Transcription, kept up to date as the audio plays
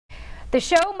The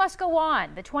show must go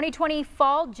on. The 2020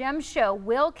 Fall Gem Show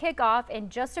will kick off in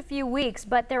just a few weeks,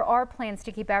 but there are plans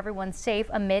to keep everyone safe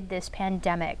amid this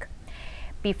pandemic.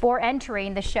 Before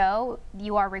entering the show,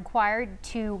 you are required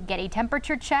to get a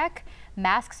temperature check.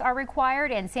 Masks are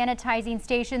required and sanitizing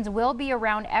stations will be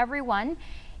around everyone.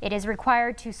 It is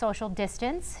required to social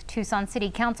distance. Tucson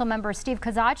City Council member Steve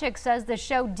Kozachik says the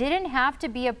show didn't have to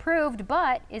be approved,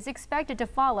 but is expected to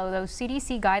follow those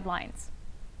CDC guidelines.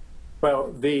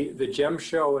 Well, the Gem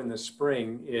Show in the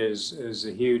spring is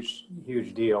a huge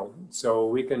deal. So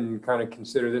we can kind of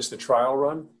consider this the trial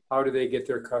run. How do they get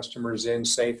their customers in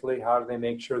safely? How do they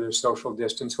make sure there's social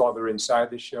distance while they're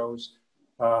inside the shows?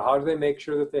 How do they make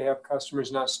sure that they have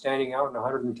customers not standing out in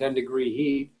 110-degree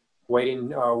heat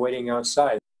waiting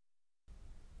outside?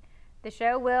 The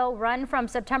show will run from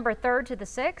September 3rd to the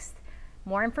 6th.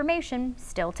 More information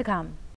still to come.